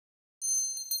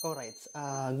Alright,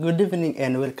 good evening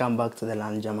and welcome back to the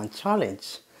Learn German Challenge.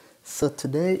 So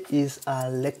today is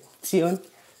Lektion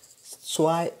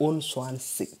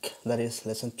 22, that is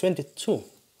lesson 22.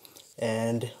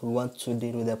 And we want to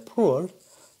deal with the plural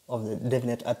of the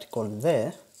definite article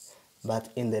there, but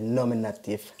in the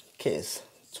nominative case.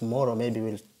 Tomorrow maybe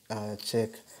we'll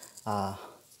check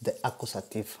the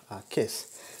accusative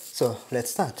case. So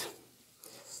let's start.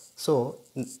 So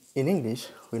in English,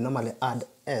 we normally add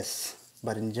S,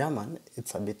 but in German,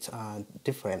 it's a bit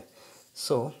different.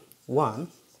 So one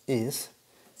is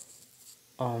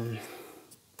the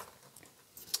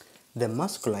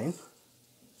masculine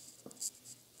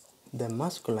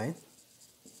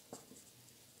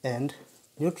and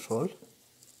neutral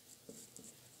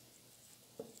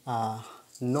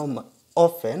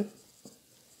often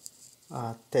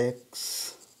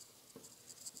takes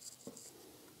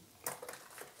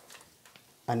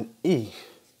an E,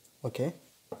 okay?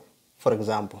 For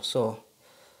example, so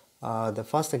the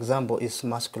first example is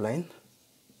masculine,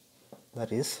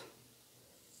 that is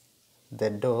the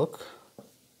dog.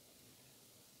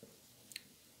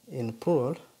 In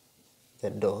plural,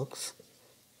 the dogs.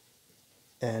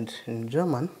 And in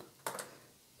German,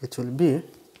 it will be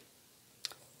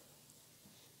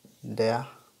der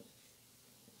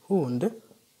Hund.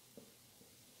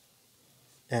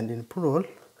 And in plural,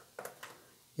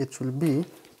 it will be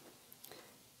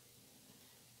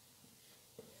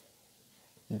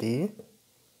die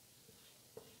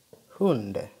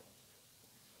Hunde.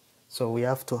 So we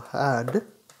have to add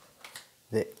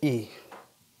the E.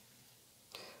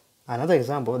 Another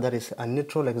example, that is a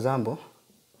neutral example.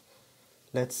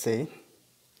 Let's say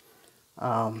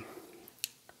the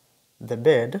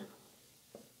bed,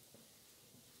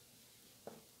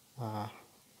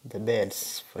 the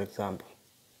beds, for example.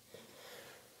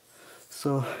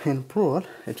 So in plural,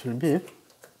 it will be,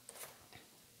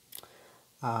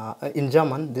 in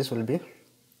German, this will be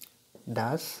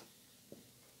das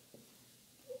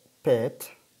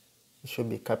Bett. It should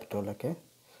be capital, okay?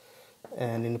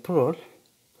 And in plural,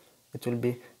 it will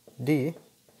be die.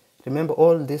 Remember,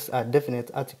 all these are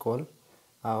definite article.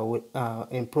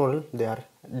 In plural, they are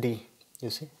die. You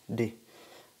see, die.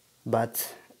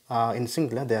 But in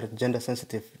singular, they are gender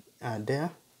sensitive. They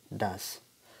are das.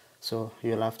 So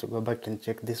you'll have to go back and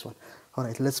check this one. All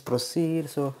right, let's proceed.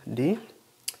 So die.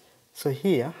 So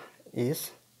here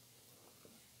is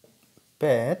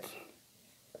pet,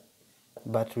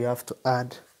 but we have to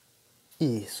add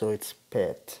E, so it's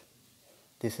pet.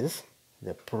 This is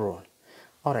the plural.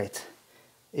 All right.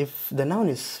 If the noun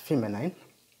is feminine,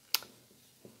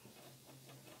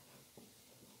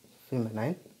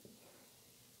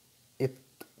 it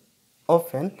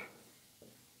often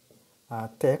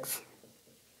takes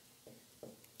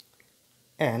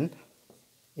N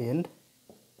in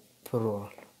plural.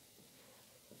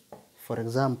 For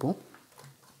example,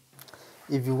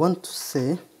 if you want to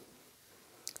say,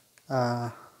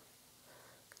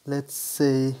 let's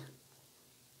say,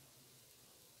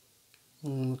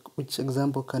 which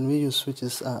example can we use which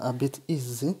is a bit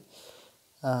easy?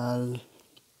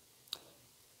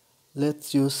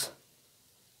 Let's use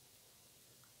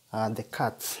the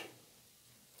cat.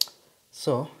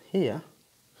 So here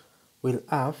we'll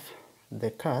have the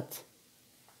cat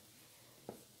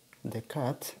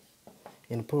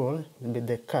in plural will be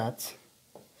the cat.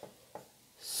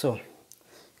 So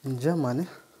in German,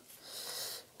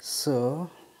 so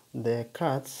the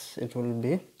cats, it will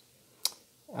be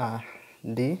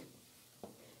die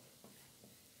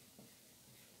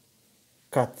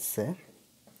Katze,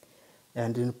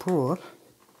 and in plural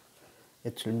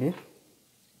it will be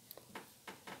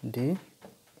die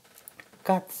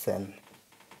Katzen.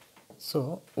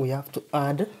 So we have to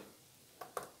add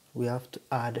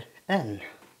N.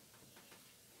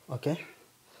 Okay,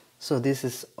 so this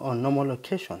is on normal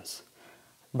occasions,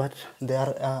 but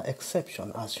there are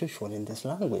exceptions as usual in this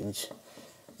language,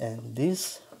 and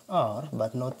these are,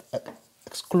 but not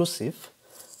exclusive.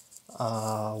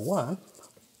 One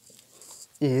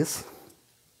is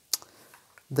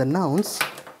the nouns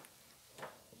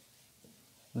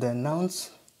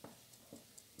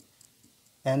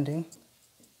ending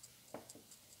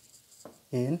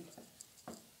in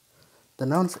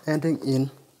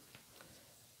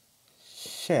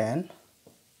shen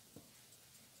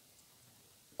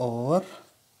or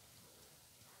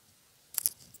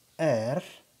er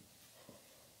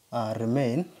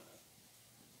remain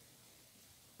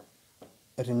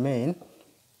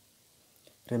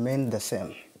the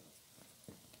same.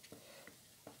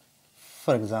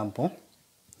 For example,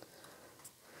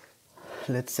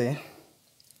 let's say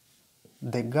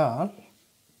the girls,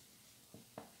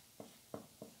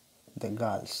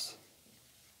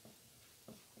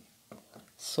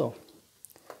 So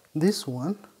this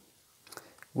one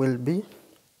will be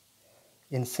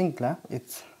in singular,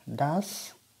 it's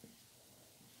das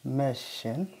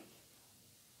Mädchen.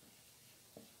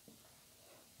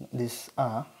 These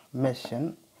are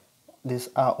Mädchen, these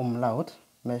are umlaut,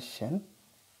 Mädchen.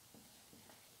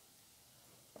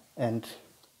 And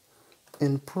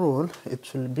in plural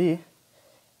it will be,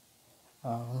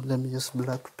 let me use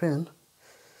black pen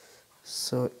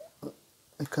so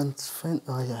I can't find,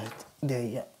 oh yeah, there,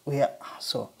 yeah, we are.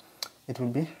 So it will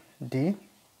be die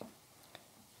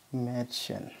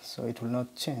Mädchen, so it will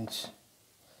not change.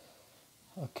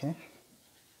 Okay,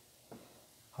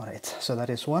 all right, so that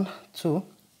is 1. 2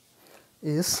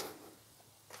 is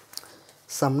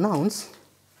some nouns.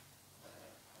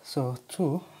 So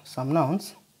 2, some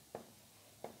nouns,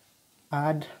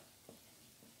 add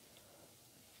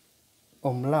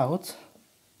umlaut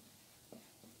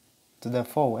to the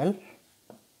vowel,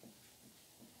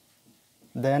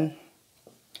 then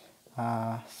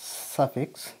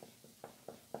suffix,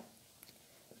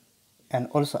 and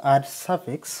also add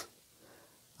suffix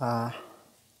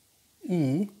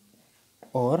e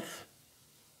or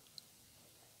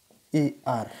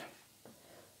er.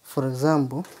 For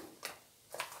example,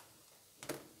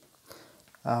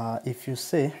 if you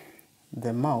say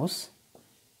the mouse,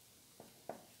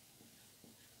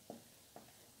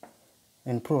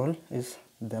 in plural is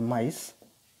the mice,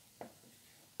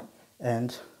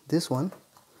 and this one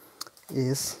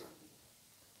is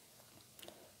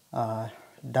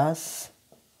das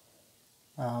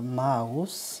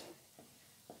Maus,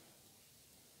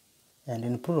 and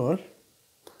in plural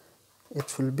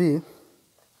it will be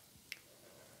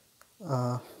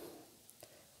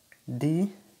D.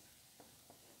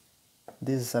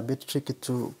 This is a bit tricky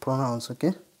to pronounce,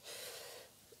 okay?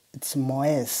 It's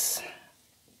Moes.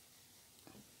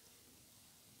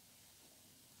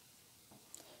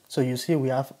 So you see we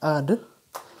have added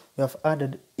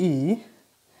E,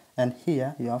 and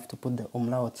here you have to put the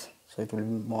umlaut, so it will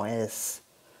be Moes.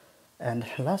 And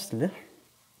lastly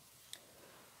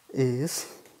is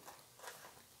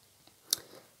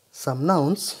some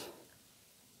nouns.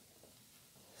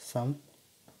 Some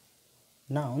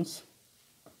nouns,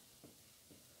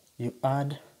 you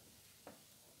add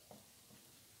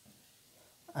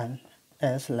an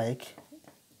S like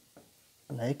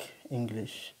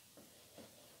English,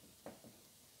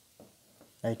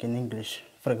 like in English.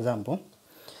 For example,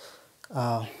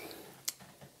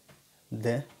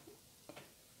 the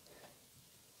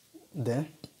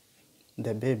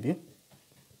baby.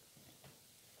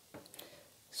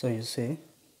 So you say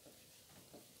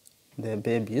the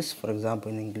babies, for example,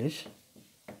 in English,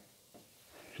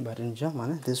 but in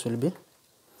German this will be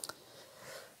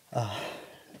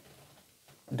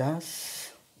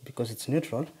das, because it's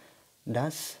neutral,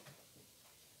 das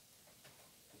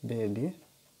baby,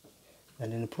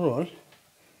 and in plural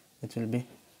it will be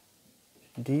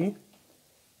die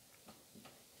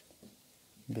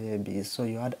babies. So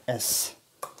you add S,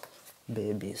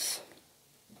 babies.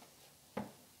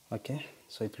 Okay,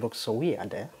 so it looks so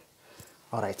weird there.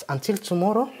 All right, until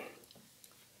tomorrow,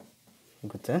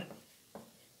 good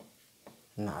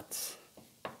night.